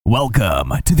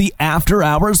Welcome to the After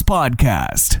Hours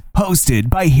Podcast, hosted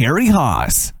by Harry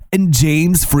Haas and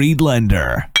James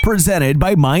Friedlander, presented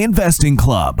by My Investing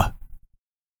Club.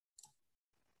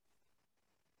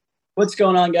 What's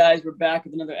going on, guys? We're back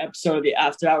with another episode of the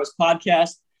After Hours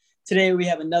Podcast. Today, we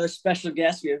have another special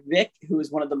guest. We have Vic, who is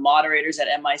one of the moderators at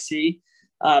MIC.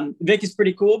 Vic is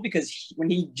pretty cool because when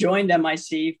he joined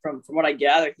MIC, from what I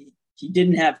gather, he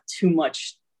didn't have too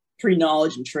much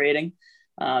pre-knowledge in trading.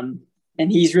 And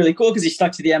he's really cool because he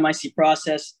stuck to the MIC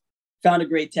process, found a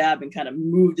great tab, and kind of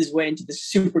moved his way into the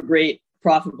super great,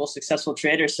 profitable, successful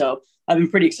trader. So I've been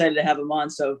pretty excited to have him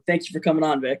on. So thank you for coming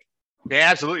on, Vic.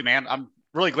 Yeah, absolutely, man. I'm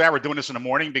really glad we're doing this in the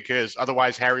morning because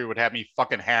otherwise Harry would have me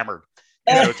fucking hammered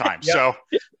in no time. So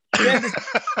we're doing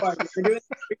this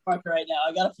market right now.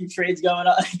 I got a few trades going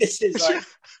on. This is like,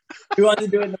 we wanted to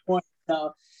do it in the morning.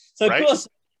 So right? Cool. So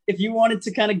if you wanted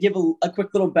to kind of give a quick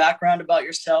little background about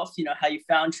yourself, how you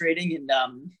found trading and,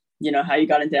 how you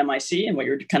got into MIC and what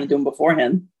you were kind of doing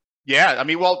beforehand. Yeah. I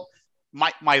mean, well,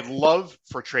 my love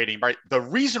for trading, right? The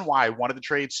reason why I wanted to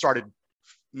trade started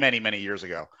many, many years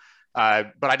ago.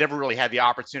 But I never really had the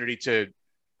opportunity to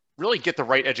really get the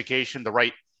right education, the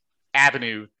right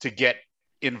avenue to get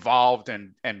involved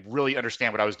and really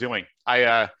understand what I was doing.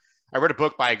 I read a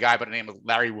book by a guy by the name of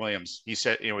Larry Williams. He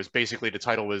said, it was basically, the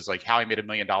title was like How I Made $1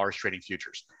 Million Trading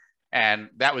Futures. And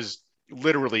that was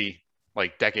literally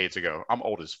like decades ago. I'm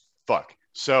old as fuck.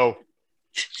 So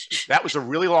that was a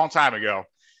really long time ago.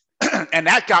 And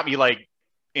that got me like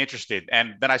interested.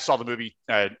 And then I saw the movie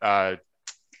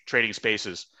Trading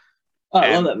Spaces. Oh,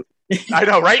 I love that. I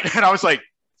know, right? And I was like,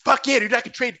 fuck yeah, dude, I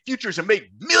could trade futures and make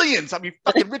millions. I mean,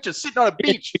 fucking rich as sitting on a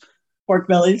beach. Pork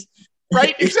bellies.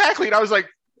 Right, exactly. And I was like,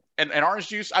 and orange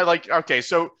juice, okay.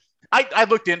 So I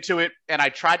looked into it and I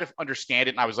tried to understand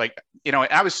it. And I was like,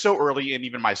 I was so early in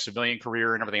even my civilian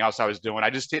career and everything else I was doing. I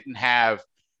just didn't have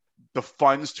the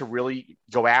funds to really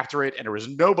go after it. And there was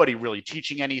nobody really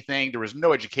teaching anything. There was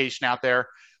no education out there.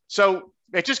 So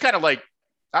it just kind of like,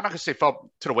 I'm not going to say fell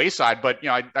to the wayside, but,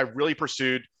 I really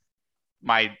pursued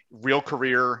my real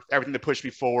career, everything that pushed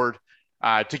me forward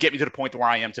to get me to the point to where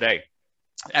I am today.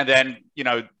 And then,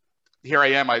 here I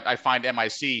am, I find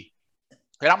MIC,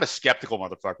 and I'm a skeptical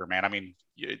motherfucker, man. I mean,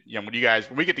 when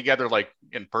we get together like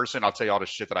in person, I'll tell you all the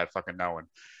shit that I fucking know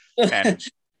and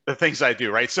the things I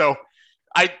do, right? So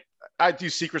I do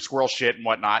secret squirrel shit and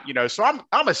whatnot, so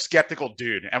I'm a skeptical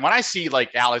dude. And when I see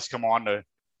like Alex come on to,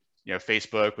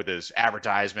 Facebook with his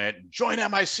advertisement, join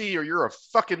MIC or you're a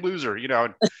fucking loser,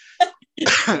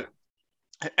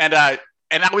 and I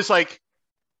was like,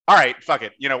 all right, fuck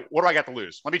it. What do I got to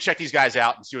lose? Let me check these guys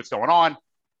out and see what's going on.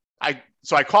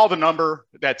 So I called the number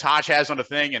that Tosh has on the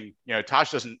thing, and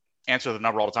Tosh doesn't answer the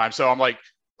number all the time. So I'm like,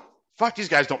 fuck, these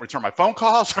guys don't return my phone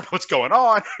calls. I don't know what's going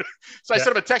on. So I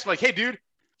sent him a text. I'm like, hey, dude,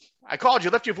 I called you,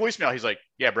 left you a voicemail. He's like,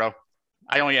 yeah, bro,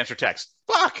 I only answer text.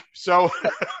 Fuck. So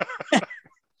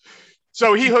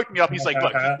so he hooked me up. He's like,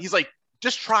 look, he's like,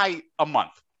 just try a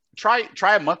month. Try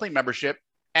a monthly membership.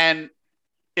 And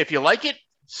if you like it,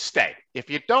 stay. If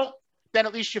you don't, then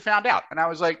at least you found out. And I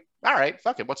was like, all right,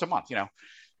 fuck it. What's a month,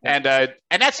 And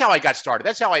that's how I got started.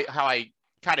 That's how I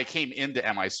kind of came into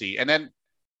MIC. And then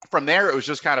from there, it was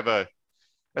just kind of a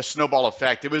snowball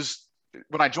effect. It was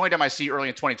when I joined MIC early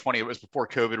in 2020, it was before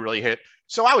COVID really hit.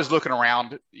 So I was looking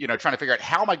around, trying to figure out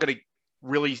how am I going to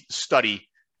really study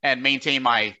and maintain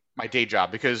my day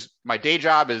job, because my day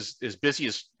job is busy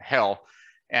as hell.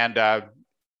 And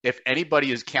if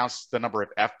anybody counts the number of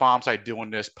F-bombs I do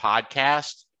on this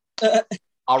podcast,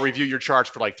 I'll review your charts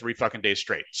for like 3 fucking days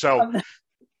straight. So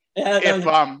if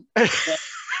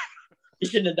you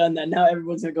shouldn't have done that. Now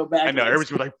everyone's gonna go back. I know everyone's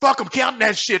gonna be like, fuck, I'm counting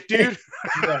that shit, dude.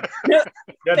 Yeah,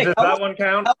 does that one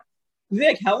count?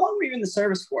 Vic, how long were you in the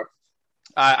service for?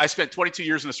 I spent 22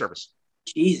 years in the service.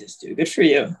 Jesus, dude. Good for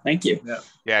you. Thank you.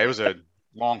 Yeah, it was a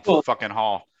long fucking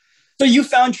haul. So you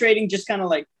found trading just kind of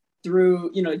like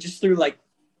through, through like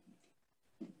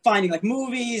finding like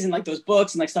movies and like those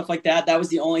books and like stuff like that. That was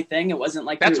the only thing. It wasn't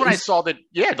like that's when I saw that.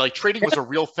 Yeah, like trading was a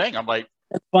real thing. I'm like,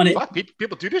 that's funny. Fuck,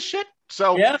 people do this shit.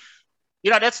 So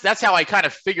that's how I kind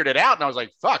of figured it out. And I was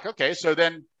like, fuck, okay. So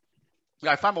then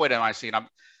I found my way to MIC, and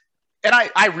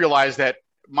I realized that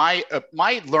my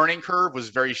learning curve was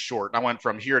very short. I went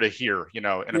from here to here, in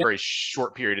a very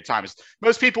short period of time.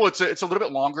 Most people, it's a little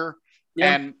bit longer.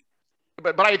 Yeah.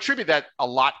 But I attribute that a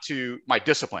lot to my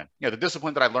discipline. The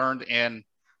discipline that I learned in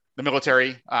the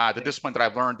military, the discipline that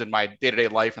I've learned in my day-to-day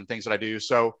life and things that I do.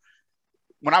 So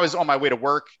when I was on my way to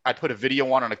work, I'd put a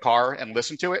video on in a car and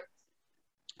listen to it.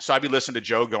 So I'd be listening to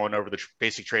Joe going over the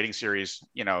basic trading series,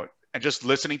 and just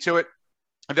listening to it.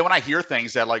 And then when I hear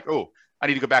things that like, oh, I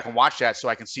need to go back and watch that so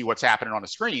I can see what's happening on the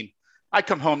screen. I'd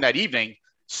come home that evening,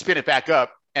 spin it back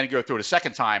up, and go through it a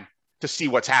second time to see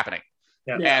what's happening.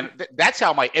 Yeah. And that's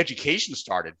how my education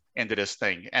started into this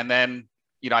thing. And then,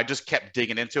 I just kept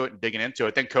digging into it.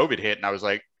 Then COVID hit, and I was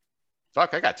like,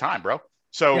 fuck, I got time, bro.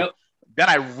 So then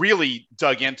I really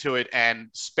dug into it and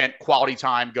spent quality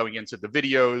time going into the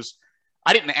videos.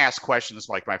 I didn't ask questions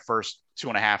like my first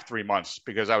 2.5, 3 months,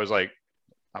 because I was like,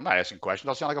 I'm not asking questions.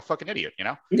 I'll sound like a fucking idiot,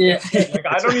 Yeah. Like,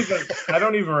 I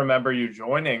don't even remember you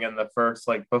joining in the first,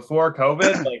 like, before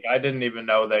COVID. Like, I didn't even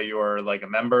know that you were like a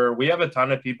member. We have a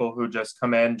ton of people who just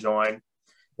come in, join.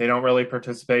 They don't really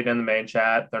participate in the main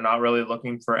chat. They're not really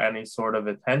looking for any sort of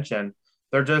attention.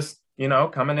 They're just,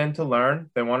 coming in to learn.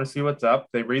 They want to see what's up.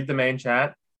 They read the main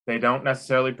chat. They don't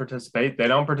necessarily participate. They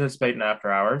don't participate in after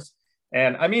hours.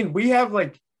 And I mean, we have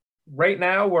like, right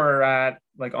now we're at,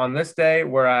 like, on this day,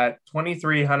 we're at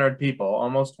 2,300 people,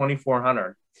 almost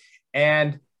 2,400.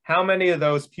 And how many of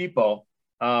those people,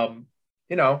 are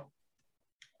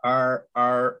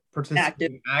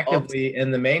participating actively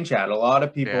in the main chat? A lot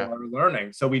of people are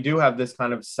learning. So we do have this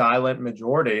kind of silent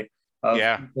majority of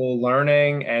people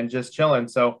learning and just chilling.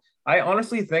 So I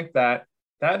honestly think that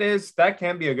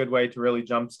can be a good way to really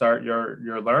jumpstart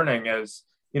your learning, is,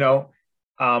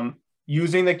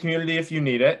 using the community if you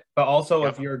need it, but also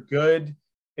if you're a good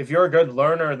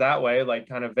learner that way, like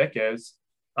kind of Vic is,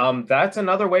 that's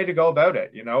another way to go about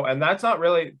it, and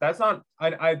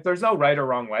there's no right or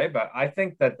wrong way, but I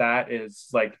think that is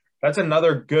like, that's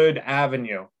another good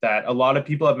avenue that a lot of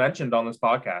people have mentioned on this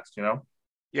podcast,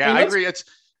 Yeah, I agree. It's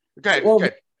good. Well,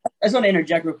 I just want to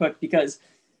interject real quick, because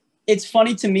it's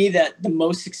funny to me that the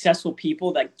most successful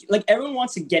people that, like, everyone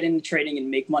wants to get into trading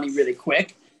and make money really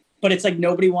quick, but it's like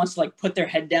nobody wants to like put their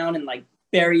head down and like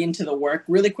bury into the work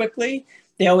really quickly.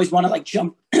 They always want to like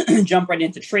jump right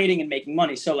into trading and making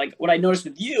money. So like what I noticed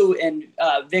with you and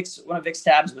one of Vic's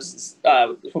tabs was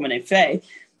a woman named Faye.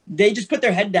 They just put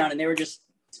their head down and they were just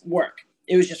work.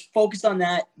 It was just focused on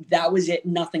that. That was it,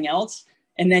 nothing else.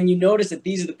 And then you notice that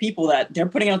these are the people that they're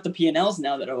putting out the P&Ls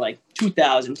now that are like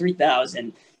 2,000,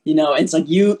 3,000. It's like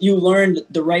you learned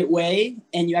the right way,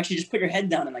 and you actually just put your head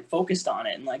down and like focused on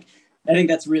it. And like, I think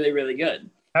that's really, really good.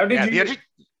 How did you?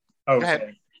 Go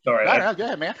ahead. Sorry. No, go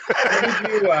ahead, man.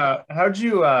 How'd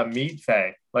you meet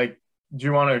Faye? Like, do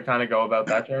you want to kind of go about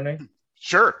that journey?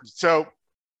 Sure. So,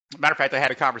 matter of fact, I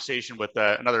had a conversation with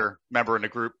another member in the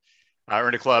group or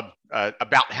in the club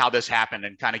about how this happened,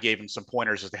 and kind of gave him some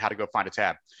pointers as to how to go find a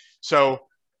tab. So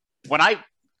when I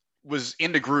was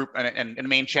in the group and in the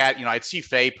main chat, I'd see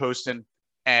Faye posting,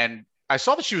 and I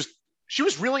saw that she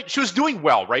was doing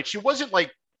well, right? She wasn't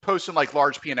like posting like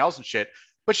large P&Ls and shit,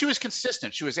 but she was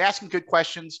consistent. She was asking good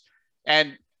questions,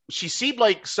 and she seemed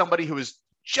like somebody who was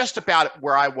just about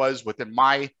where I was within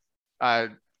my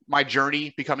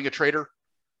journey becoming a trader.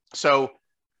 So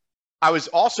I was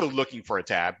also looking for a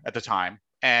tab at the time,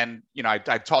 and I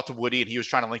talked to Woody, and he was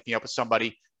trying to link me up with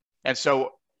somebody, and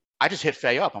so I just hit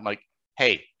Faye up. I'm like,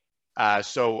 hey,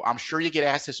 so I'm sure you get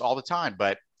asked this all the time,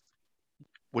 but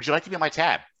would you like to be on my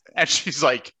tab? And she's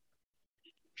like,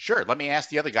 sure, let me ask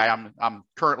the other guy I'm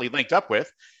currently linked up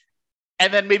with,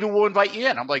 and then maybe we'll invite you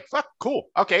in. I'm like, fuck, cool,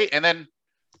 okay. And then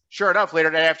sure enough, later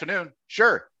that afternoon,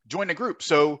 sure, join the group.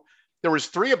 So there was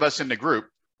 3 of us in the group.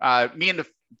 Me and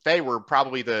Faye were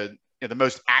probably the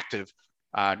most active.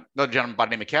 Another gentleman by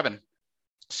the name of Kevin,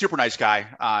 super nice guy,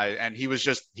 and he was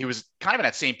kind of in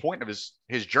that same point of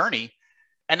his journey,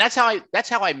 and that's how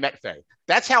I met Faye.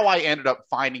 That's how I ended up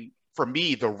finding, for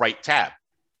me, the right tab.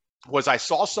 Was I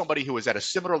saw somebody who was at a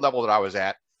similar level that I was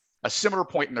at, a similar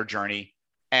point in their journey,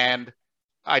 and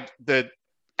the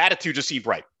attitude just seemed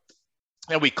right,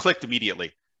 and we clicked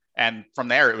immediately. And from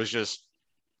there, it was just,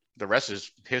 the rest is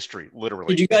history,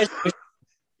 literally.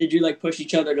 Did you like push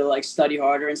each other to like study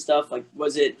harder and stuff? Like,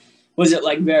 was it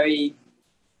like very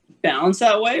balanced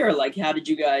that way, or like how did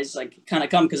you guys like kind of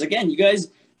come? Because again, you guys,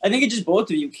 I think it just both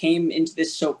of you came into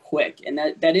this so quick, and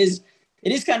it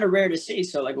is kind of rare to see.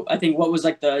 So like, I think what was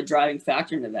like the driving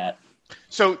factor into that?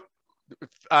 So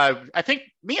I think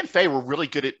me and Faye were really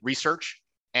good at research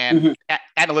and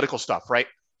analytical stuff, right?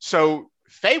 So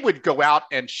Faye would go out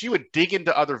and she would dig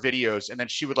into other videos, and then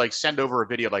she would like send over a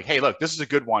video like, hey, look, this is a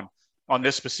good one on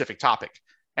this specific topic.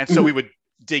 And so we would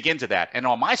dig into that. And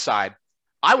on my side,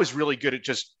 I was really good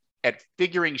at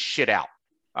figuring shit out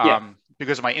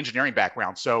because of my engineering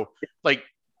background. So like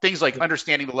things like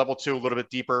understanding the level 2 a little bit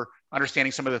deeper,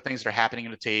 understanding some of the things that are happening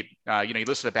in the tape. You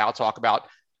listen to Bao talk about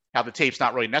how the tape's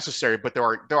not really necessary, but there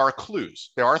are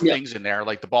clues. There are things in there,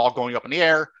 like the ball going up in the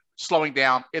air, slowing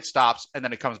down, it stops, and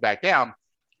then it comes back down,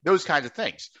 those kinds of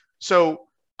things. So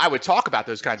I would talk about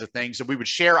those kinds of things, and we would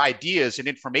share ideas and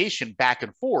information back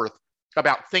and forth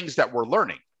about things that we're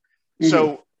learning. Mm-hmm.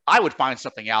 So I would find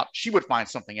something out, she would find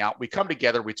something out, we come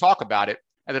together, we talk about it,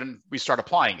 and then we start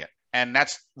applying it. And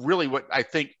that's really what I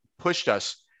think pushed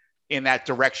us in that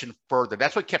direction further.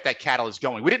 That's what kept that catalyst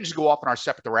going. We didn't just go off in our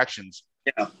separate directions,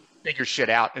 figure shit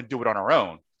out and do it on our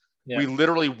own. Yeah. We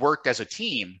literally worked as a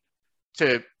team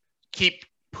to keep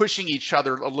pushing each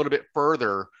other a little bit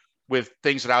further with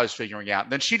things that I was figuring out.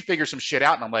 And then she'd figure some shit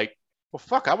out, and I'm like, well,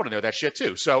 fuck, I want to know that shit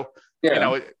too. So, you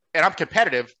know, and I'm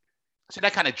competitive. So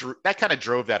that kind of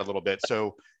drove that a little bit.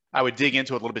 So I would dig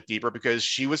into it a little bit deeper because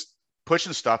she was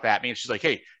pushing stuff at me, and she's like,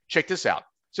 hey, check this out.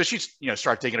 So she's, you know,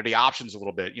 start digging into the options a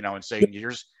little bit, you know, and saying,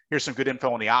 here's some good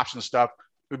info on the options stuff.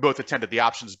 We both attended the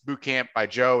options boot camp by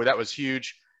Joe. That was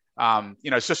huge.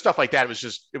 You know, so stuff like that.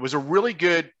 It was a really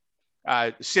good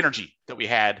synergy that we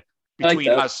had between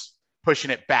us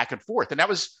pushing it back and forth. And that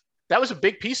was a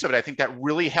big piece of it. I think that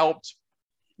really helped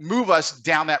move us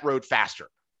down that road faster.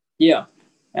 Yeah,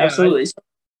 absolutely.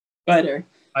 Go ahead, Eric.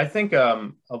 I think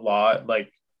a lot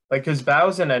like because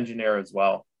Bao's an engineer as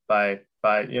well by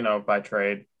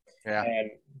trade. Yeah.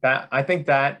 And that, I think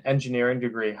that engineering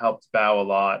degree helped Bao a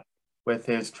lot with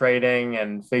his trading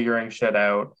and figuring shit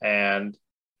out. And,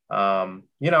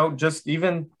 you know, just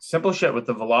even simple shit with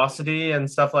the velocity and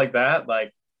stuff like that.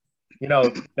 Like, you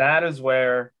know, that is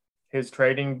where his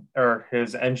trading or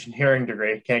his engineering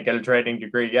degree, can't get a trading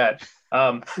degree yet.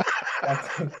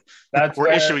 That's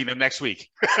we're issuing them next week.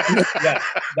 Yeah,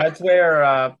 that's where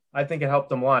I think it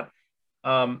helped him a lot.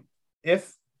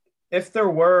 If there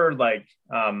were like,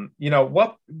 you know,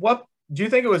 what do you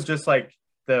think it was just like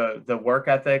the work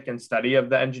ethic and study of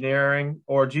the engineering,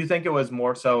 or do you think it was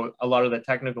more so a lot of the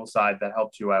technical side that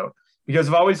helped you out? Because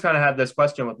I've always kind of had this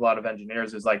question with a lot of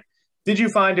engineers is like, did you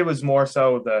find it was more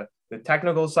so the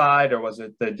technical side, or was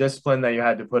it the discipline that you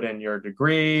had to put in your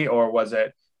degree, or was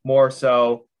it more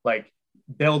so like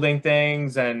building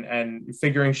things and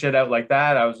figuring shit out like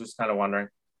that? I was just kind of wondering.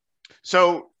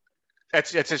 So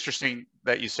it's interesting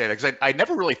that you say that, because I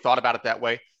never really thought about it that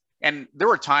way. And there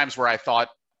were times where I thought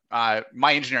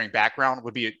my engineering background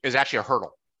is actually a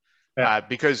hurdle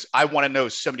because I want to know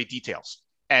so many details.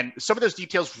 And some of those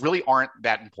details really aren't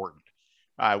that important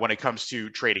when it comes to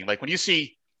trading. Like when you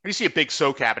see a big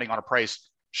soak happening on a price,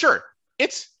 sure,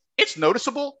 it's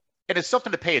noticeable and it's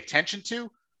something to pay attention to.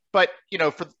 But, you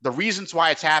know, for the reasons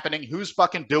why it's happening, who's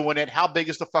fucking doing it, how big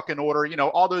is the fucking order, you know,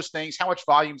 all those things, how much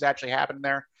volume's actually happening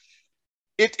there.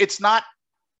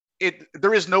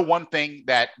 There is no one thing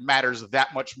that matters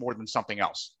that much more than something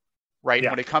else, right? Yeah.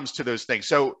 When it comes to those things.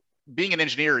 So being an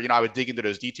engineer, you know, I would dig into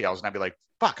those details and I'd be like,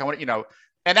 fuck, I want to, you know,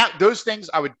 and those things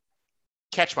I would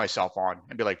catch myself on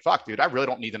and be like, fuck, dude, I really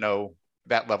don't need to know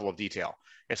that level of detail.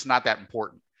 It's not that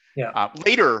important. Yeah.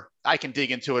 Later, I can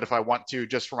dig into it if I want to,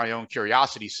 just for my own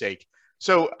curiosity's sake.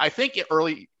 So I think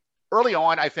early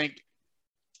on, I think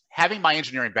having my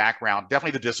engineering background,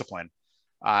 definitely the discipline,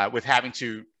 with having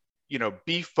to, you know,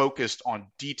 be focused on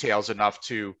details enough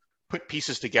to put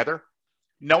pieces together,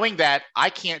 knowing that I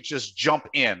can't just jump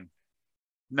in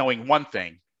knowing one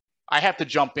thing. I have to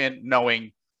jump in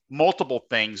knowing multiple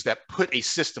things that put a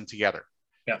system together.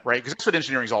 Yeah. Right. Because that's what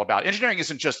engineering is all about. Engineering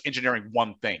isn't just engineering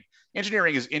one thing.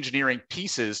 Engineering is engineering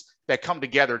pieces that come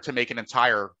together to make an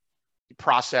entire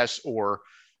process or,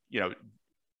 you know,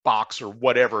 box or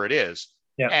whatever it is.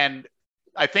 Yeah. And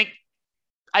I think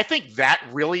that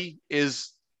really is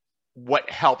what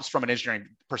helps from an engineering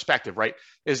perspective, right?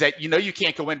 Is that, you know, you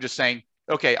can't go in just saying,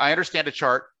 okay, I understand a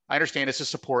chart. I understand this is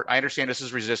support. I understand this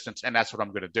is resistance. And that's what I'm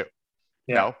going to do.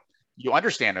 Yeah. No, you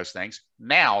understand those things.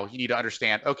 Now you need to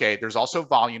understand, okay, there's also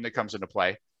volume that comes into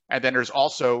play. And then there's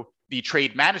also the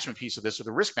trade management piece of this, or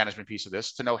the risk management piece of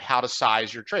this, to know how to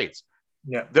size your trades.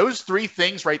 Yeah. Those three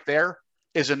things right there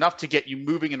is enough to get you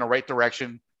moving in the right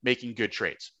direction, making good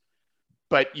trades.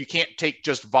 But you can't take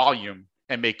just volume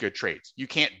and make good trades. You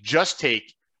can't just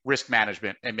take risk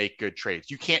management and make good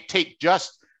trades. You can't take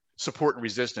just support and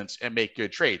resistance and make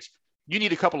good trades. You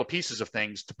need a couple of pieces of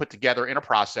things to put together in a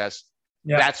process.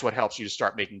 Yeah. That's what helps you to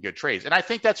start making good trades. And I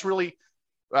think that's really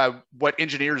what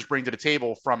engineers bring to the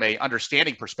table from a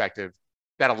understanding perspective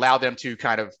that allow them to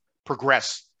kind of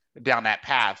progress down that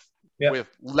path with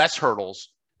less hurdles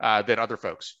than other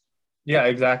folks. Yeah,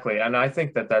 exactly. And I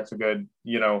think that that's a good,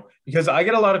 you know, because I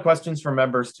get a lot of questions from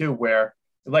members too, where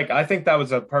like, I think that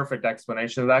was a perfect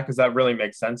explanation of that, because that really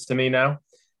makes sense to me now.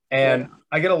 And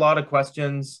I get a lot of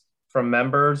questions from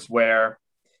members where,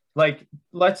 like,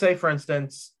 let's say, for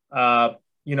instance,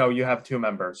 you know, you have two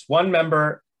members. One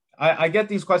member, I get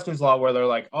these questions a lot where they're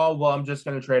like, oh, well, I'm just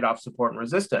going to trade off support and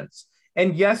resistance.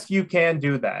 And yes, you can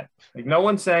do that. Like, no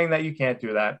one's saying that you can't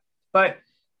do that. But,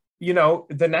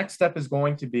 the next step is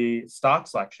going to be stock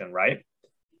selection, right?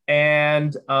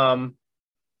 And,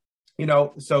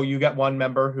 so you get one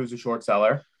member who's a short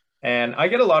seller. And I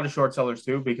get a lot of short sellers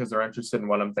too, because they're interested in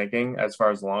what I'm thinking as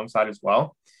far as the long side as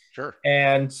well. Sure.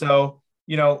 And so,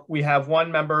 we have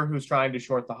one member who's trying to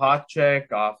short the hot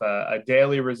chick off a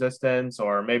daily resistance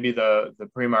or maybe the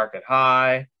pre-market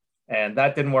high. And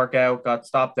that didn't work out, got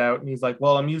stopped out. And he's like,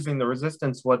 well, I'm using the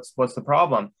resistance. What's the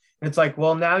problem? And it's like,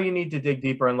 well, now you need to dig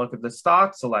deeper and look at the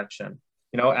stock selection.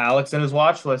 Alex in his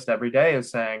watch list every day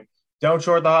is saying, don't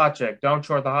short the hot chick, don't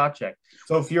short the hot chick.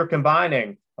 So if you're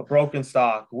combining a broken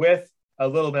stock with a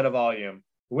little bit of volume,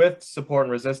 with support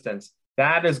and resistance,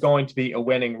 that is going to be a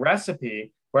winning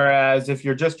recipe. Whereas if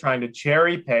you're just trying to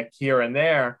cherry pick here and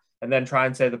there and then try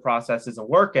and say the process isn't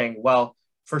working, well,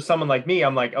 for someone like me,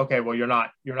 I'm like, okay, well, you're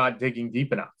not digging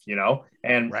deep enough,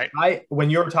 And right. When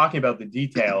you're talking about the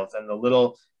details and the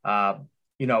little,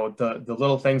 the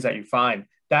little things that you find,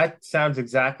 that sounds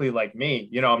exactly like me.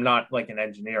 I'm not like an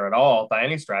engineer at all by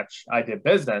any stretch. I did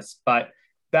business, but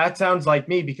that sounds like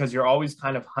me because you're always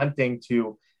kind of hunting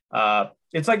to,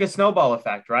 it's like a snowball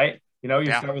effect, right? You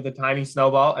start with a tiny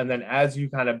snowball, and then as you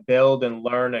kind of build and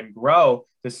learn and grow,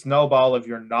 the snowball of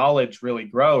your knowledge really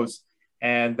grows,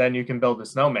 and then you can build a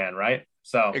snowman, right?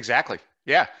 So exactly.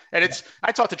 Yeah. And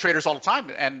I talk to traders all the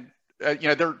time, and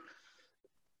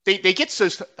they get so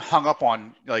hung up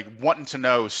on like wanting to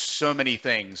know so many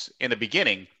things in the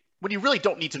beginning when you really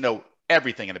don't need to know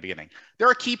everything in the beginning. There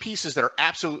are key pieces that are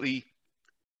absolutely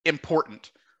important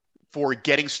for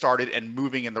getting started and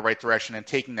moving in the right direction and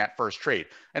taking that first trade.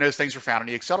 And those things are found in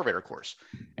the accelerator course.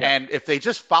 Yeah. And if they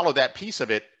just follow that piece of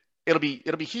it, it'll be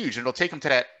huge. And it'll take them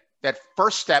to that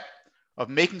first step of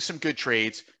making some good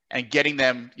trades and getting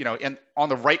them, on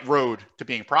the right road to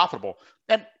being profitable.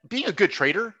 And being a good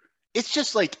trader, it's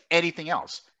just like anything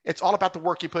else. It's all about the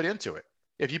work you put into it.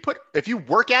 If you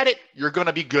work at it, you're going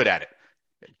to be good at it.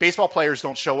 Baseball players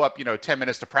don't show up, 10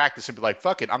 minutes to practice and be like,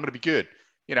 fuck it, I'm going to be good.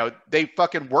 They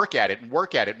fucking work at it and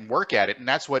work at it and work at it. And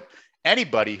that's what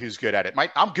anybody who's good at it.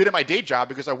 I'm good at my day job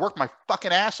because I work my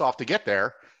fucking ass off to get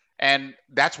there. And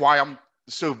that's why I'm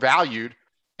so valued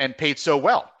and paid so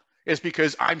well, is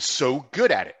because I'm so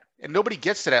good at it. And nobody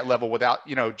gets to that level without,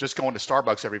 just going to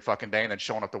Starbucks every fucking day and then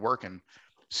showing up to work and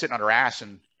sitting on their ass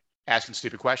and asking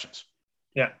stupid questions.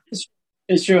 Yeah,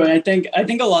 it's true. And I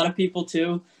think a lot of people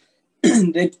too,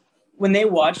 when they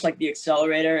watch like the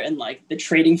accelerator and like the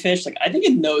trading fish, like I think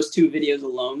in those two videos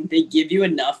alone, they give you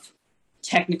enough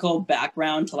technical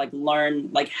background to like learn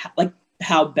like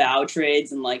how Bao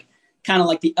trades and like kind of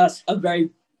like a very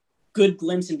good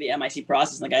glimpse into the MIC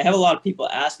process. Like I have a lot of people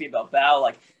ask me about Bao,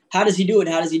 like how does he do it?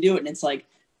 How does he do it? And it's like,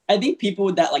 I think people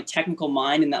with that like technical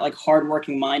mind and that like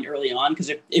hardworking mind early on, because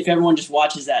if everyone just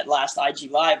watches that last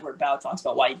IG live where Bao talks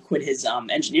about why he quit his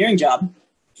engineering job,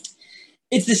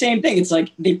 it's the same thing. It's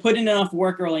like they put in enough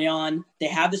work early on. They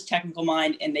have this technical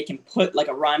mind and they can put like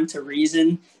a rhyme to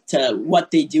reason to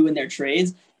what they do in their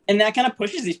trades. And that kind of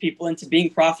pushes these people into being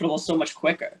profitable so much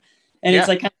quicker. And it's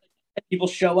like kind of people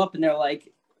show up and they're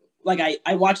like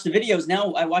I watch the videos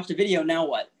now. I watched a video. Now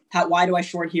what? Why do I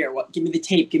short here? What? Give me the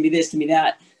tape. Give me this. Give me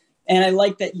that. And I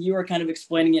like that you are kind of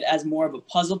explaining it as more of a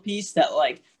puzzle piece that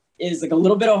like is like a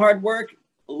little bit of hard work,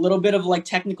 a little bit of like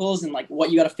technicals and like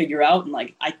what you got to figure out. And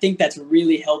like, I think that's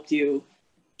really helped you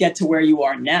get to where you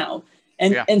are now.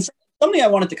 And something I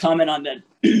wanted to comment on that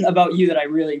about you that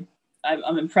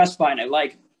I'm impressed by and I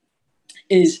like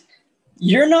is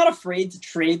you're not afraid to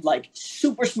trade like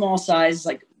super small size,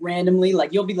 like randomly.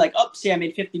 Like you'll be like, oh, see, I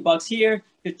made $50 here,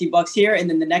 $50 here. And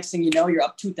then the next thing you know, you're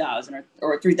up $2,000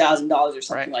 or $3,000 or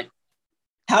something like.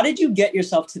 How did you get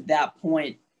yourself to that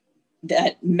point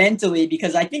that mentally,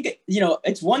 because I think,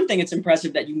 it's one thing, it's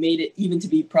impressive that you made it even to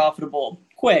be profitable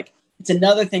quick. It's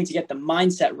another thing to get the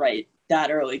mindset right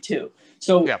that early too.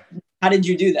 So how did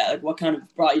you do that? Like what kind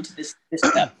of brought you to this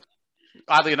step?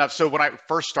 Oddly enough, so when I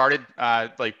first started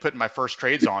like putting my first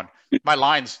trades on, my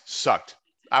lines sucked.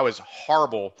 I was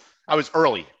horrible. I was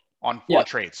early on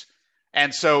trades.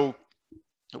 And so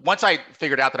once I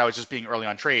figured out that I was just being early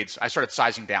on trades, I started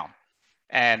sizing down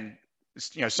and,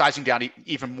 sizing down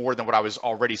even more than what I was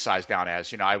already sized down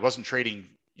as. I wasn't trading,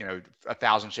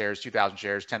 1,000 shares, 2,000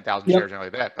 shares, 10,000 shares, anything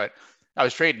like that. But I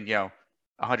was trading,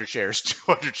 100 shares,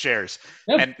 200 shares.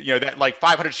 And, that like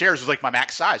 500 shares was like my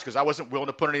max size because I wasn't willing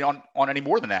to put any on any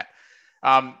more than that.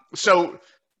 So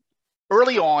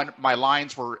early on, my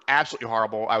lines were absolutely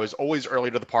horrible. I was always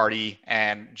early to the party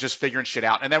and just figuring shit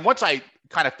out. And then once I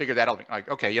kind of figured that out, like,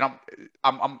 okay,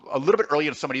 I'm a little bit early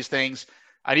in some of these things.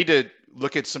 I need to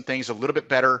look at some things a little bit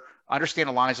better, understand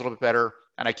the lines a little bit better.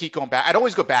 And I keep going back. I'd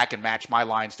always go back and match my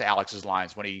lines to Alex's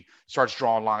lines when he starts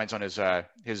drawing lines on his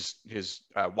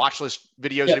watch list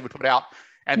videos that he would put out.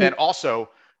 And then also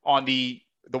on the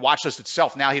watch list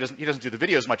itself. Now he doesn't do the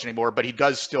videos much anymore, but he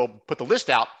does still put the list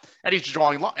out, and he's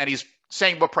drawing and he's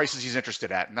saying what prices he's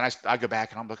interested at. And then I go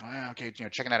back and I'm looking, okay,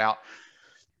 checking that out.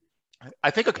 I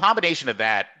think a combination of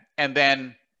that, and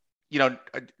then,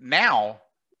 now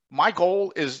my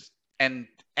goal is, and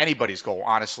anybody's goal,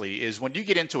 honestly, is when you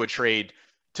get into a trade,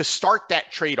 to start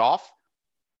that trade off,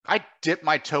 I dip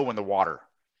my toe in the water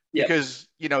because,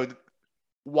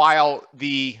 while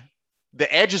the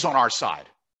edge is on our side,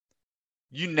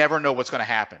 you never know what's going to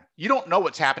happen. You don't know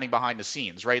what's happening behind the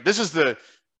scenes, right? This is the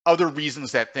other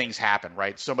reasons that things happen,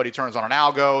 right? Somebody turns on an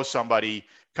algo, somebody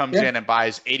comes in and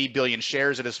buys 80 billion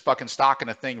shares of his fucking stock, and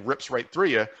the thing rips right through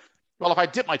you. Well, if I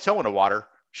dip my toe in the water,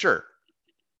 sure,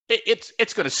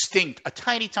 it's going to sting a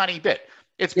tiny, tiny bit.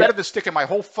 It's better than sticking my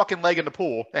whole fucking leg in the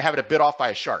pool than having it bit off by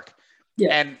a shark.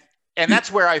 Yeah. And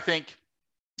that's where I think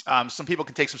some people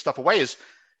can take some stuff away is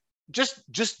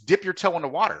just dip your toe in the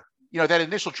water. That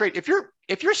initial trade.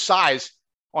 If your size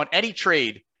on any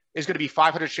trade is going to be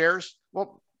 500 shares,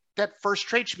 well, that first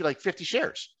trade should be like 50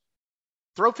 shares.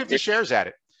 Throw 50 shares at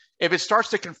it. If it starts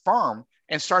to confirm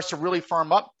and starts to really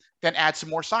firm up, then add some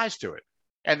more size to it.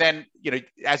 And then,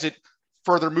 as it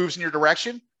further moves in your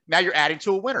direction, now you're adding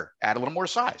to a winner, add a little more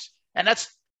size. And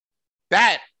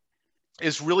that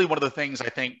is really one of the things I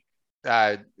think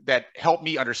that helped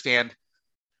me understand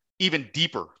even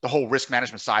deeper the whole risk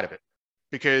management side of it.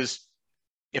 Because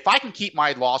if I can keep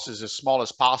my losses as small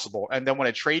as possible, and then when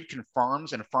a trade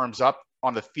confirms and firms up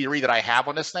on the theory that I have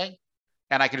on this thing,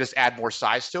 and I can just add more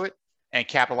size to it and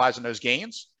capitalize on those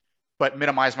gains, but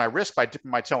minimize my risk by dipping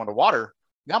my toe in the water,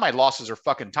 now my losses are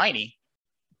fucking tiny.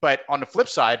 But on the flip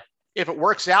side, if it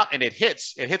works out and it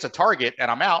hits a target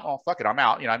and I'm out, oh, fuck it, I'm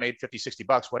out. I made 50, 60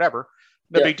 bucks, whatever.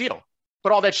 No big deal.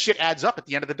 But all that shit adds up at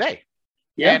the end of the day.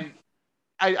 Yeah. And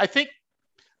I think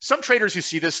some traders who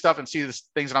see this stuff and see these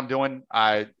things that I'm doing,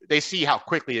 they see how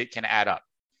quickly it can add up.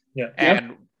 Yeah.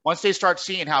 And once they start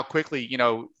seeing how quickly,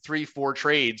 3-4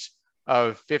 trades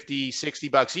of 50, 60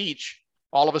 bucks each,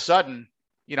 all of a sudden,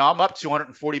 I'm up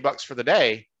 240 bucks for the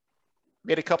day,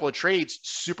 made a couple of trades,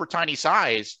 super tiny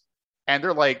size. And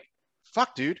they're like,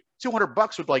 fuck, dude, 200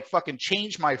 bucks would like fucking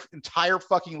change my entire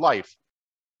fucking life.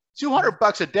 200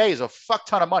 bucks a day is a fuck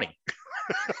ton of money.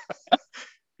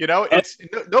 It's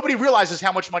nobody realizes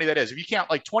how much money that is. If you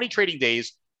count like 20 trading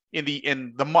days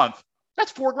in the month,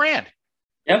 that's $4,000.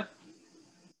 Yep.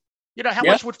 How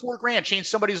much would $4,000 change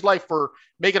somebody's life for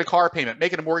making a car payment,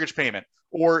 making a mortgage payment,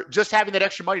 or just having that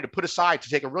extra money to put aside to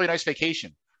take a really nice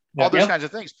vacation? All those kinds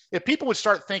of things. If people would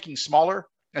start thinking smaller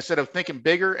instead of thinking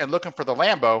bigger and looking for the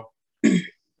Lambo,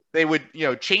 they would,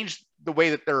 change the way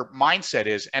that their mindset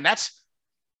is. And I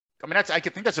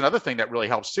think that's another thing that really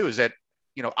helps too, is that,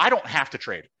 I don't have to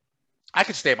trade. I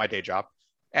could stay at my day job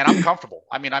and I'm comfortable.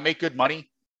 I make good money.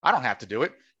 I don't have to do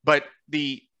it, but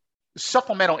the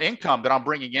supplemental income that I'm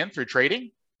bringing in through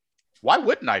trading, why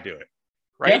wouldn't I do it?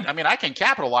 Right. Yeah. I can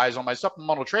capitalize on my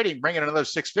supplemental trading, bring in another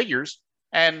 6 figures,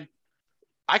 and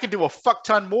I can do a fuck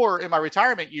ton more in my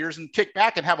retirement years and kick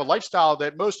back and have a lifestyle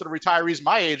that most of the retirees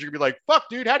my age are gonna be like, fuck,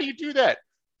 dude, how do you do that?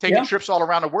 Taking trips all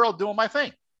around the world, doing my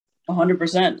thing.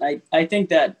 100%. I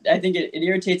think it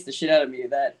irritates the shit out of me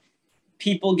that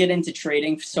people get into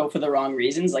trading for the wrong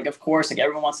reasons. Like, of course, like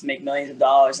everyone wants to make millions of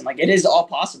dollars, and like it is all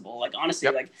possible. Like, honestly,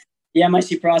 like the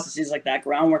MIC process is like that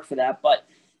groundwork for that. But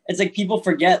it's like people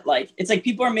forget, like it's like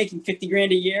people are making $50,000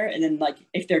 a year, and then like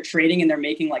if they're trading and they're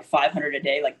making like 500 a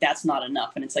day, like that's not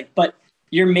enough. And it's like, but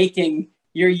you're making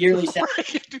your yearly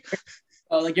salary.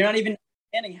 So like you're not even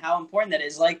understanding how important that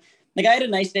is. Like I had a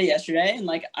nice day yesterday, and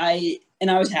like I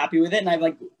was happy with it, and I've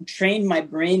like trained my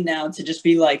brain now to just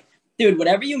be like, dude,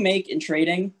 whatever you make in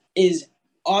trading is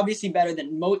obviously better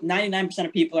than 99%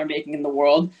 of people are making in the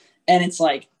world. And it's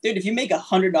like, dude, if you make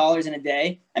 $100 in a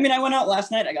day, I went out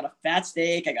last night, I got a fat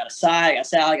steak, I got a side, I got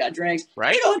salad, I got drinks,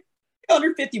 right?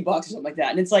 $150 or something like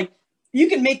that. And it's like, you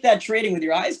can make that trading with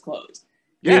your eyes closed,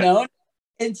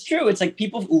 It's true. It's like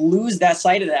people lose that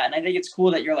sight of that. And I think it's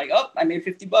cool that you're like, oh, I made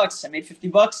 $50. I made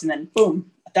 $50 and then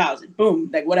boom, 1,000, boom,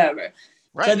 like whatever.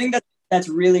 Right. So I think that's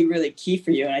really, really key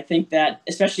for you. And I think that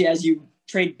especially as you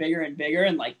trade bigger and bigger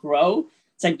and like grow,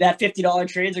 it's like that $50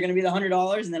 trades are going to be the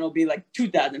 $100 and then it'll be like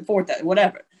 2,000, 4,000,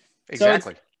 whatever.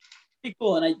 Exactly. So it's pretty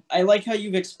cool. And I like how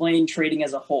you've explained trading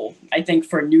as a whole. I think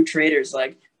for new traders,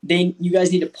 like you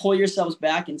guys need to pull yourselves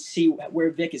back and see where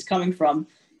Vic is coming from.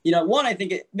 I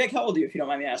think Vic, how old are you, if you don't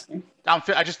mind me asking?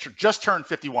 I just turned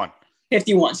 51.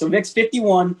 51. So Vic's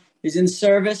 51. He's in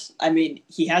service. I mean,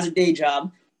 he has a day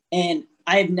job, and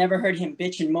I have never heard him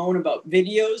bitch and moan about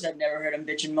videos. I've never heard him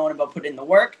bitch and moan about putting in the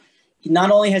work. He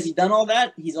not only has he done all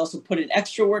that, he's also put in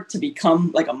extra work to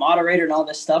become like a moderator and all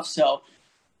this stuff. So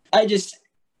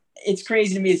it's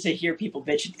crazy to me to hear people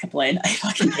bitch and complain. I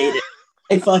fucking hate it.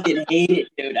 I fucking hate it,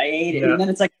 dude. I hate it. Yeah. And then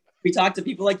it's like, we talk to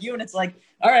people like you, and it's like,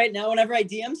 all right, now whenever I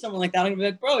DM someone like that, I'm gonna be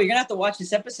like, bro, you're gonna have to watch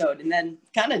this episode, and then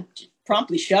kind of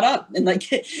promptly shut up and like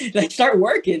start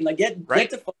working, like get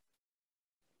to.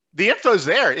 The info's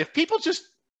there. If people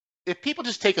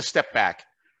just take a step back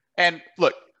and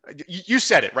look, you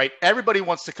said it right. Everybody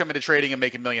wants to come into trading and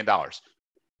make $1 million.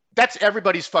 That's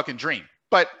everybody's fucking dream.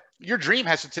 But your dream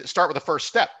has to start with the first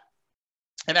step,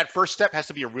 and that first step has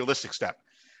to be a realistic step.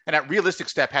 And that realistic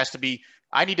step has to be,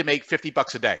 I need to make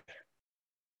 $50 a day.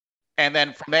 And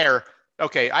then from there,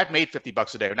 okay, I've made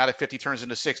 $50 a day. Now that 50 turns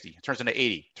into 60, it turns into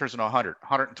 80, turns into 100,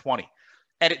 120.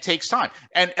 And it takes time.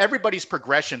 And everybody's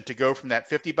progression to go from that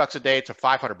 $50 a day to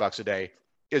 $500 a day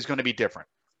is going to be different.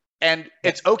 And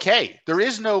it's okay. There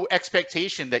is no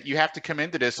expectation that you have to come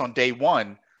into this on day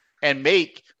one and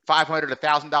make $500 to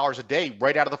 $1,000 a day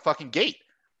right out of the fucking gate.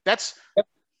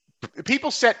 People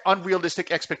set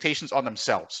unrealistic expectations on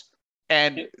themselves,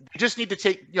 and you just need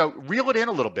to reel it in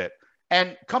a little bit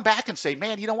and come back and say,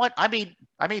 man, you know what? I made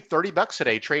 $30 a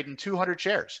day trading 200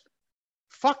 shares.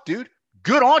 Fuck, dude.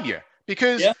 Good on you.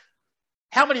 Because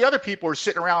how many other people are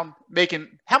sitting around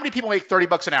how many people make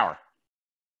 $30 an hour?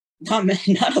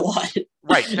 Not a lot.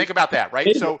 Right. Think about that.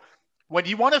 Right. So when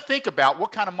you want to think about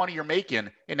what kind of money you're making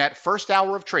in that first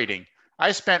hour of trading,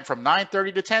 I spent from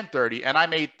 9:30 to 10:30 and I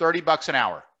made $30 an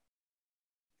hour.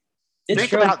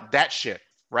 Think about that shit,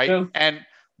 right? True. And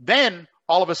then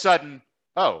all of a sudden,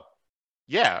 oh,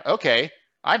 yeah, okay,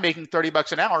 I'm making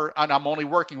 $30 an hour and I'm only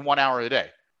working 1 hour a day.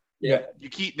 Yeah.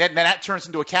 Then that turns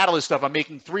into a catalyst of I'm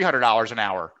making $300 an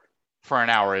hour for an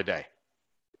hour a day.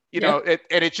 You know,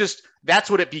 that's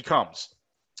what it becomes.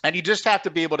 And you just have to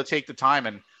be able to take the time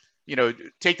and,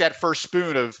 take that first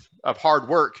spoon of hard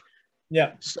work,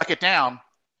 suck it down,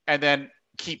 and then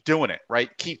keep doing it, right?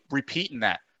 Keep repeating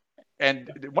that. And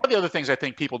one of the other things I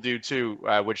think people do too,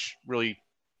 which really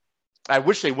I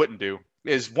wish they wouldn't do,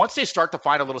 is once they start to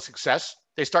find a little success,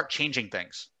 they start changing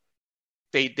things.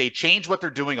 They change what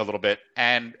they're doing a little bit.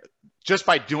 And just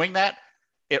by doing that,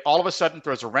 it all of a sudden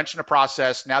throws a wrench in the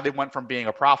process. Now they went from being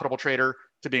a profitable trader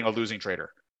to being a losing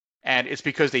trader. And it's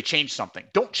because they changed something.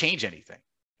 Don't change anything,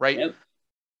 right? Yep.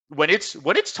 When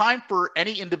it's time for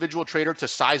any individual trader to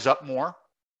size up more,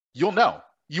 you'll know.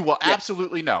 You will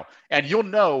absolutely know. And you'll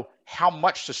know how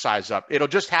much to size up. It'll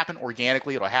just happen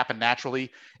organically. It'll happen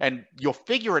naturally. And you'll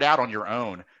figure it out on your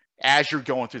own as you're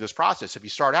going through this process. If you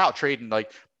start out trading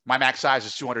like my max size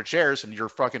is 200 shares and your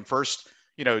fucking first,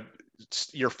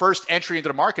 your first entry into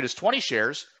the market is 20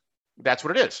 shares, that's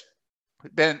what it is.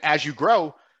 Then as you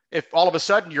grow, if all of a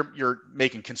sudden you're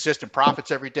making consistent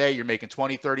profits every day, you're making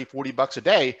 20, 30, $40 a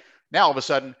day. Now all of a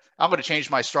sudden I'm going to change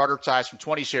my starter size from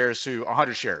 20 shares to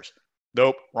 100 shares.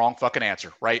 Nope, wrong fucking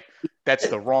answer, right? That's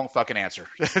the wrong fucking answer.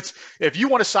 If you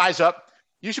want to size up,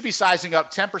 you should be sizing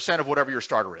up 10% of whatever your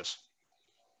starter is.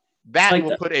 That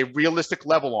will put a realistic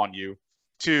level on you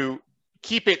to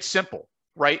keep it simple,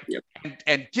 right? Yep.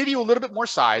 And give you a little bit more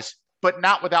size, but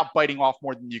not without biting off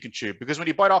more than you can chew. Because when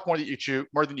you bite off more than you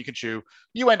can chew,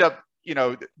 you end up,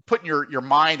 putting your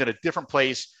mind in a different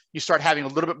place. You start having a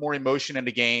little bit more emotion in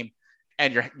the game.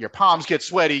 And your palms get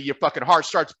sweaty, your fucking heart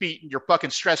starts beating, you're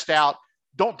fucking stressed out.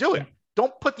 Don't do it.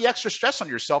 Don't put the extra stress on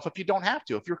yourself if you don't have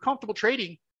to. If you're comfortable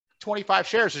trading 25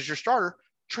 shares as your starter,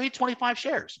 trade 25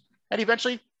 shares. And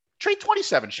eventually trade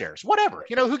 27 shares, whatever.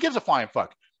 Who gives a flying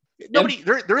fuck? Nobody,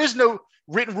 there is no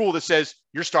written rule that says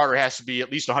your starter has to be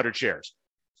at least 100 shares.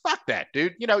 Fuck that,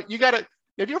 dude. You got to,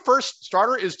 if your first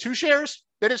starter is 2 shares,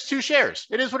 then it's 2 shares.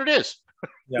 It is what it is.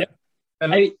 Yeah.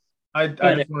 And I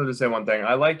just wanted to say one thing.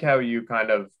 I like how you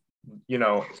kind of,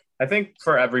 I think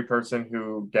for every person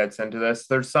who gets into this,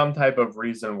 there's some type of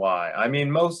reason why. I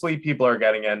mean, mostly people are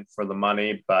getting in for the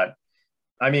money, but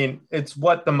I mean, it's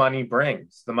what the money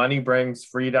brings. The money brings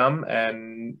freedom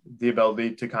and the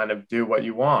ability to kind of do what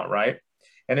you want, right?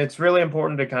 And it's really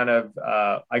important to kind of,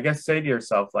 I guess, say to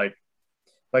yourself, like,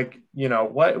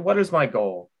 what is my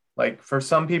goal? Like for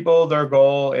some people, their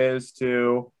goal is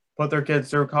to put their kids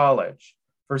through college.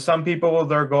 For some people,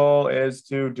 their goal is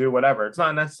to do whatever. It's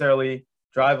not necessarily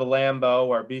drive a Lambo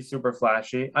or be super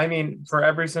flashy. I mean, for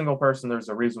every single person, there's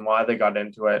a reason why they got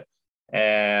into it.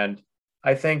 And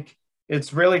I think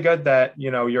it's really good that,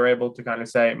 you're able to kind of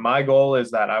say, my goal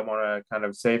is that I want to kind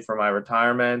of save for my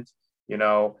retirement.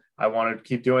 I want to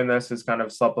keep doing this as kind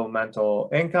of supplemental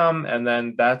income. And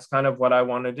then that's kind of what I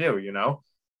want to do,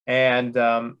 And,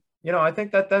 I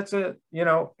think that's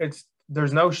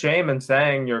there's no shame in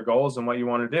saying your goals and what you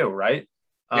want to do, right?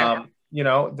 Yeah.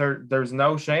 There's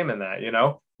no shame in that.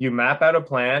 You map out a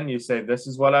plan, you say, this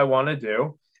is what I want to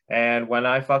do. And when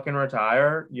I fucking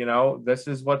retire, this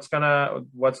is what's gonna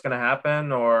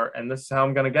happen, and this is how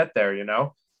I'm gonna get there,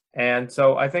 And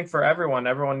so I think for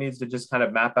everyone needs to just kind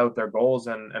of map out their goals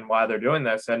and why they're doing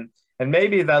this. And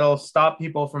maybe that'll stop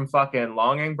people from fucking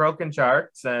longing broken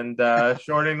charts and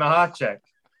shorting the hot chick.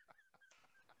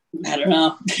 I don't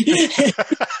know.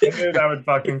 I knew that would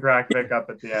fucking crack Vic up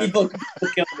at the end. People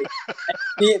kill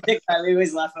me. Vic, I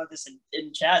always laugh about this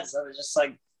in chat. So it's just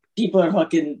like, people are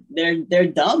fucking, they're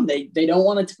dumb. They don't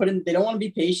want to put in, they don't want to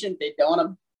be patient. They don't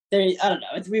want to, I don't know.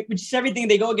 It's just everything.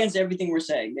 They go against everything we're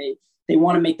saying. They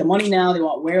want to make the money now. They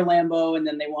want to wear Lambo, and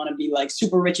then they want to be like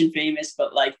super rich and famous.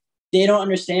 But like, they don't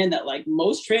understand that like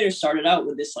most traders started out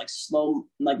with this like slow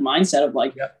like mindset of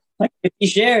like, like 50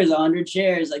 shares, 100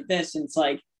 shares, like this. And it's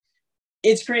like,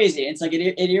 it's crazy. It's like,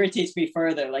 it irritates me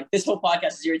further. Like this whole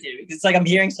podcast is irritating because it's like, I'm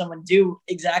hearing someone do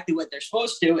exactly what they're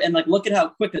supposed to. And like, look at how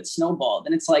quick it snowballed.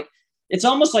 And it's like, it's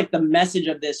almost like the message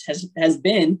of this has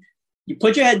been, you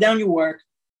put your head down, you work,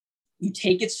 you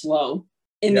take it slow,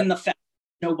 and then the fast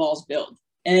snowballs build.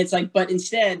 And it's like, but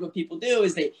instead what people do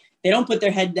is they don't put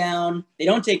their head down, they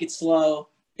don't take it slow,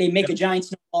 they make a giant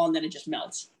snowball, and then it just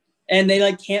melts. And they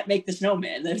like can't make the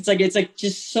snowman. It's like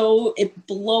just so, it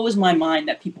blows my mind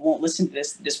that people won't listen to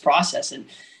this process. And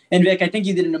Vic, I think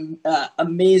you did an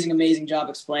amazing job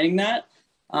explaining that.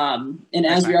 And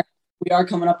as we are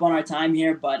coming up on our time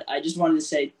here, but I just wanted to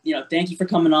say, thank you for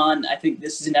coming on. I think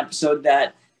this is an episode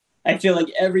that I feel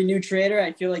like every new trader,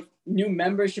 I feel like new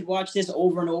members should watch this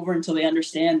over and over until they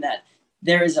understand that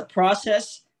there is a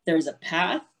process, there is a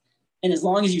path. And as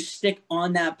long as you stick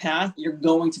on that path, you're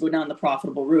going to go down the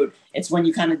profitable route. It's when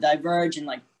you kind of diverge and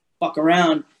like fuck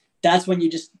around. That's when you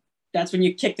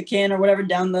kick the can or whatever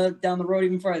down the road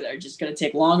even further. It's just going to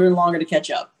take longer and longer to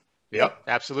catch up. Yep,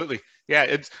 absolutely.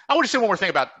 Yeah, I want to say one more thing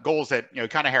about goals that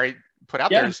kind of Harry put out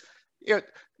there is,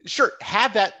 sure,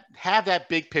 have that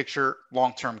big picture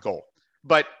long-term goal,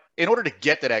 but in order to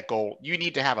get to that goal, you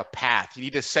need to have a path. You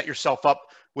need to set yourself up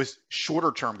with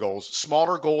shorter term goals,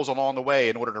 smaller goals along the way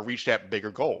in order to reach that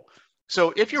bigger goal.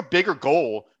 So if your bigger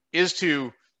goal is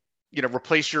to,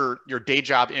 replace your day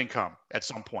job income at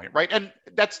some point, right? And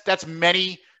that's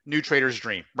many new traders'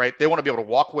 dream, right? They want to be able to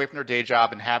walk away from their day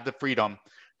job and have the freedom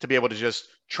to be able to just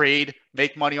trade,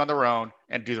 make money on their own,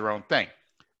 and do their own thing.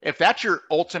 If that's your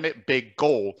ultimate big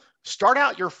goal, start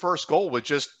out your first goal with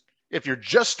if you're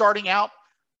just starting out,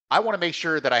 I want to make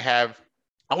sure that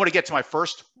I want to get to my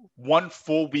first 1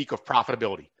 full week of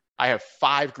profitability. I have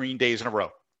 5 green days in a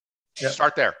row. Yep.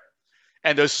 Start there.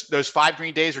 And those 5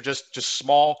 green days are just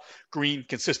small, green,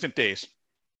 consistent days.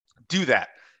 Do that.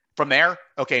 From there,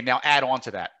 okay, now add on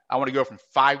to that. I want to go from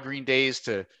 5 green days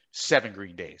to 7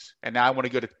 green days. And now I want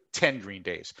to go to 10 green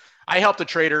days. I helped a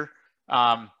trader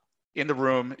in the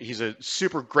room. He's a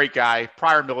super great guy,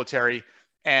 prior military.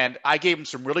 And I gave him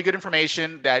some really good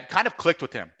information that kind of clicked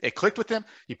with him. It clicked with him.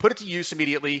 He put it to use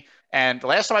immediately. And the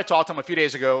last time I talked to him a few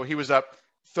days ago, he was up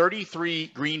 33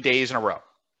 green days in a row.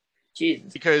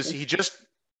 Jesus. Because he just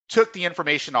took the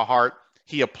information to heart.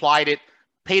 He applied it,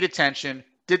 paid attention,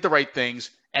 did the right things.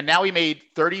 And now he made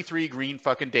 33 green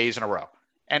fucking days in a row.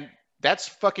 And that's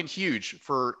fucking huge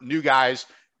for new guys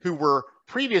who were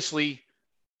previously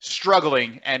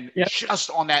struggling and just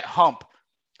on that hump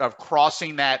of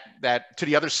crossing that to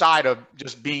the other side of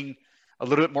just being a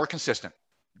little bit more consistent.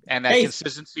 And that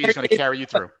consistency is going to carry you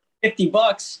through.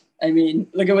 $50. I mean,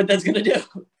 look at what that's going to do.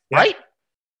 Right?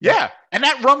 Yeah. And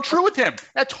that rung true with him.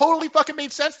 That totally fucking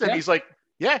made sense to him. He's like,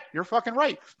 yeah, you're fucking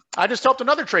right. I just helped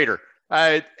another trader.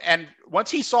 And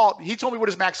once he told me what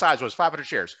his max size was, 500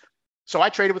 shares. So I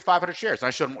traded with 500 shares and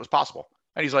I showed him what was possible.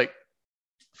 And he's like,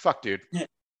 fuck, dude.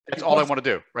 That's all I want to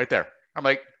do right there. I'm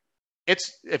like,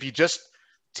 if you just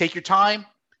take your time,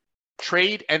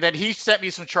 trade. And then he sent me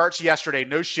some charts yesterday.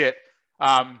 No shit.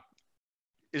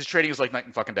 His trading is like night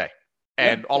and fucking day.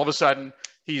 And all of a sudden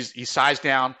he's sized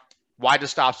down, wide the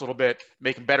stops a little bit,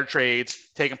 making better trades,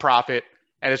 taking profit.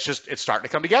 And it's starting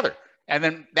to come together. And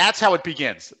then that's how it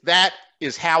begins. That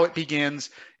is how it begins.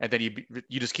 And then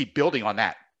you just keep building on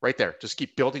that right there. Just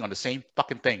keep building on the same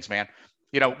fucking things, man.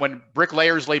 When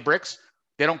bricklayers lay bricks,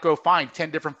 they don't go find 10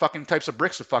 different fucking types of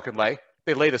bricks to fucking lay.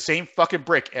 They lay the same fucking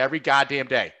brick every goddamn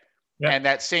day. Yep. And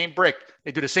that same brick,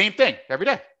 they do the same thing every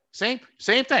day. Same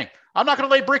thing. I'm not going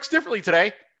to lay bricks differently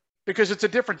today because it's a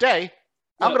different day. Yep.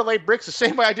 I'm going to lay bricks the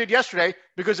same way I did yesterday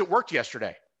because it worked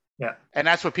yesterday. Yeah. And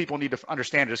that's what people need to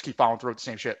understand. Just keep following through with the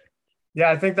same shit. Yeah,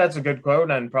 I think that's a good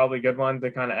quote and probably a good one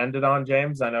to kind of end it on,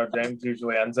 James. I know James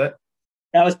usually ends it.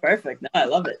 That was perfect. No, I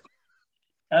love it.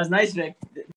 That was nice, Vic.